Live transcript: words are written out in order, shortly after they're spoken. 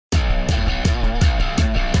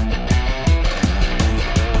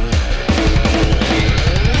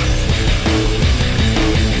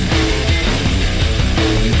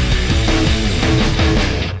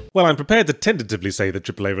Well, I'm prepared to tentatively say that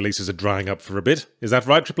AAA releases are drying up for a bit. Is that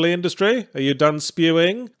right, AAA industry? Are you done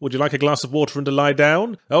spewing? Would you like a glass of water and to lie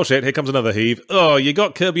down? Oh shit, here comes another heave. Oh, you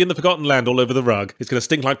got Kirby in the Forgotten Land all over the rug. It's gonna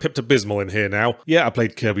stink like Pepto-Bismol in here now. Yeah, I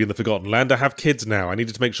played Kirby in the Forgotten Land. I have kids now. I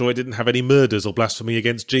needed to make sure it didn't have any murders or blasphemy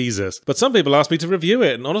against Jesus. But some people asked me to review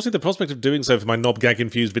it, and honestly the prospect of doing so for my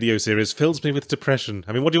knob-gag-infused video series fills me with depression.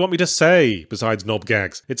 I mean, what do you want me to say, besides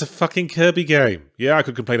knob-gags? It's a fucking Kirby game. Yeah, I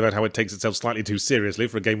could complain about how it takes itself slightly too seriously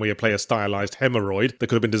for a game where you play a stylized hemorrhoid that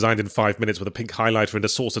could have been designed in 5 minutes with a pink highlighter and a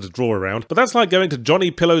saucer to draw around, but that's like going to Johnny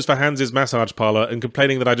Pillows for Hands' massage parlour and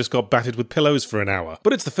complaining that I just got battered with pillows for an hour.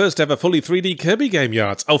 But it's the first ever fully 3D Kirby game,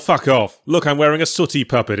 yards. Oh, fuck off. Look, I'm wearing a sooty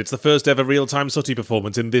puppet. It's the first ever real-time sooty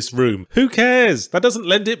performance in this room. Who cares? That doesn't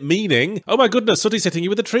lend it meaning. Oh my goodness, Sooty's hitting you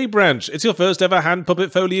with a tree branch. It's your first ever hand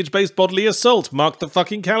puppet foliage-based bodily assault. Mark the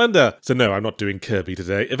fucking calendar. So no, I'm not doing Kirby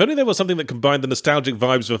today. If only there was something that combined the nostalgic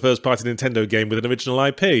vibes of a first-party Nintendo game with an original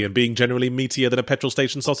IP and being generally meatier than a petrol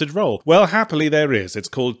station sausage roll. Well, happily there is. It's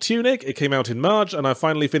called Tunic. It came out in March, and I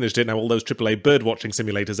finally finished it. Now all those AAA bird-watching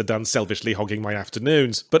simulators are done selfishly hogging my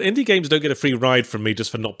afternoons. But indie games don't get a free ride from me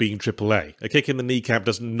just for not being AAA. A kick in the kneecap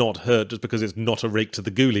does not hurt just because it's not a rake to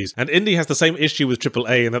the ghoulies. And indie has the same issue with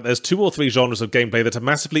AAA in that there's 2 or 3 genres of gameplay that are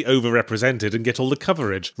massively overrepresented and get all the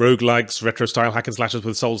coverage. Roguelikes, retro-style hack-and-slashers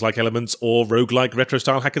with Souls-like elements, or roguelike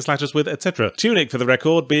retro-style hack-and-slashers with etc. Tunic, for the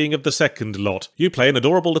record, being of the second lot. You play an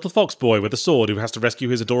adorable little fox boy with a sword who has to rescue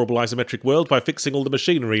his adorable isometric world by fixing all the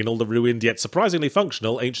machinery in all the ruined yet surprisingly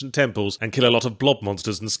functional ancient temples, and kill a lot of blob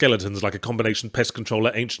monsters and skeletons like a combination pest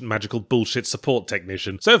controller ancient magical bullshit support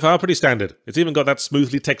technician. So far, pretty standard. It's even got that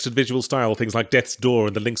smoothly textured visual style things like Death's Door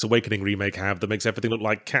and the Link's Awakening remake have that makes everything look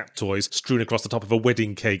like cat toys strewn across the top of a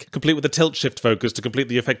wedding cake, complete with a tilt-shift focus to complete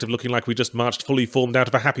the effect of looking like we just marched fully formed out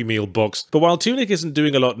of a Happy Meal box. But while Tunic isn't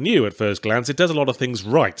doing a lot new at first glance, it does a lot of things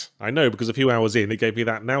right. I know, because a few hours in, it gave me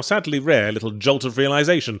that now sadly rare little jolt of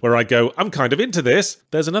realization where I go, I'm kind of into this.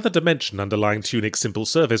 There's another dimension underlying Tunic's simple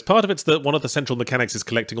service. Part of it's that one of the central mechanics is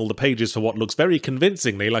collecting all the pages for what looks very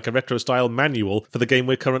convincingly like a retro-style manual for the game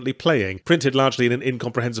we're currently playing, printed largely in an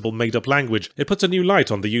incomprehensible made-up language. It puts a new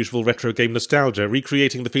light on the usual retro game nostalgia,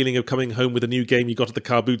 recreating the feeling of coming home with a new game you got at the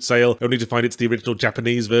car boot sale, only to find it's the original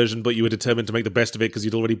Japanese version, but you were determined to make the best of it because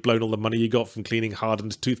you'd already blown all the money you got from cleaning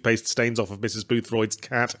hardened toothpaste stains off of Mrs. Boothroyd's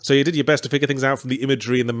cat. So you did your best to figure things out from the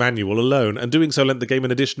imagery in the manual alone, and doing so lent the game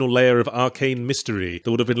an additional layer of arcane mystery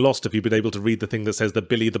that would have been lost if you'd been able to read the thing that says that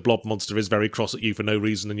Billy the Blob Monster is very cross at you for no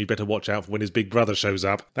reason and you'd better watch out for when his big brother shows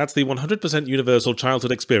up. That's the 100% universal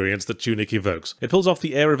childhood experience that Tunic evokes. It pulls off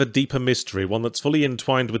the air of a deeper mystery, one that's fully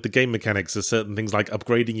entwined with the game mechanics, as certain things like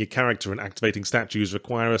upgrading your character and activating statues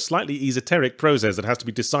require a slightly esoteric process that has to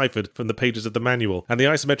be deciphered from the pages of the manual, and the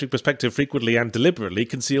isometric perspective frequently and deliberately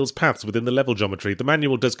conceals paths within the level geometry. The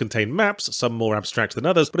manual does contain maps, some more abstract than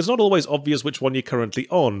others, but it's not always obvious which one you're currently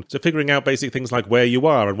on, so figuring out basic things like where you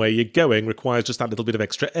are and where you're going requires just that little bit of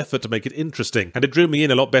extra effort to make it interesting, and it drew me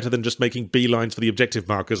in a lot better than just making beelines for the objective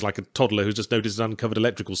markers like a toddler who's just noticed an uncovered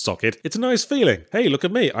electrical socket. It's a nice feeling. Hey, look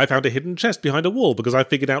at me, I found a hidden chest behind a wall because I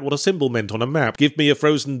figured out what a symbol meant on a map. Give me a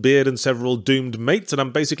frozen beard and several doomed mates and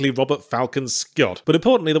I'm basically Robert Falcon Scott. But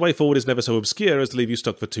importantly, the way forward is never so obscure as to leave you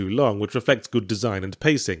stuck for too long, which reflects good design and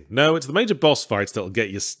pacing. No, it's the major boss fights that'll get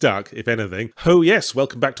you stuck, if anything. Oh yes,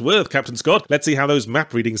 welcome back to Earth, Captain Scott. Let's see how those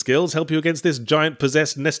map reading skills help you against this giant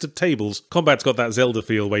possessed nest of tables. Combat's got that Zelda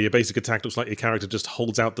feel where your basic attack looks like your character just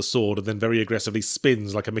holds out the sword and then very aggressively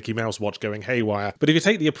spins like a Mickey Mouse watch going haywire. But if you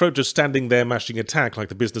take the approach of standing there mashing attack like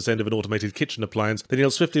the business end of an automated kitchen appliance, then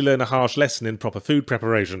you'll swiftly learn a harsh lesson in proper food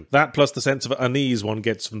preparation. That, plus the sense of unease one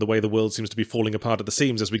gets from the way the world seems to be falling apart at the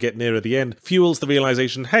seams as we get nearer the end, fuels the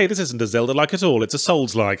realization, hey, this isn't a Zelda-like at all, it's a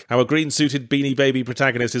Souls-like. Our green-suited beanie baby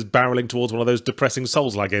protagonist is barreling towards one of those depressing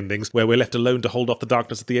Souls-like endings where we're left alone to hold off the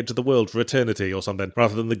darkness at the edge of the world for eternity or something,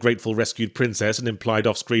 rather than the grateful rescued princess and implied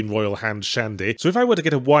off-screen royal hand Shandy. So if I were to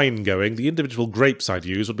get a wine going, the individual grapes I'd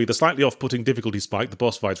use would be the slightly off-putting difficulty spike the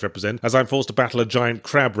boss fights represent, as I'm forced to battle a giant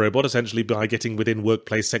crab robot essentially by getting within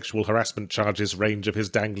workplace sexual harassment charges range of his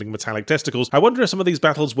dangling metallic testicles. I wonder if some of these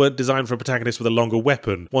battles weren't designed for a protagonist with a longer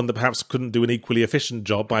weapon, one that perhaps couldn't do an equally efficient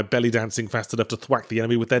job by belly dancing fast enough to thwack the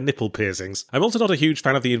enemy with their nipple piercings. I'm also not a huge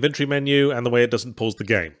fan of the inventory menu and the way it doesn't pause the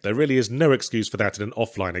game. There really is no excuse for that in an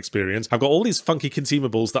offline experience. I've got all these funky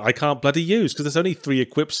consumables that I can't bloody use because there's only 3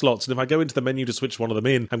 equip slots, and if I go into the menu to switch one of them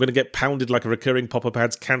in, I'm going to get pounded like a recurring pop-up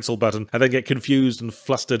ad's cancel button, and then get confused and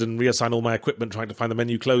flustered and reassign all my equipment trying to find the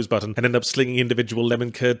menu close button, and end up slinging individual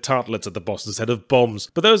lemon curd tartlets at the boss instead of bombs.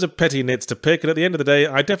 But those are petty nits to pick, and at the end of the day,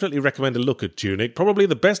 I definitely recommend a look at Tunic, probably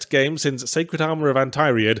the best game since Sacred Armour of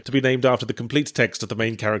Antyriad to be named after the complete text of the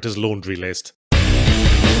main character's laundry list.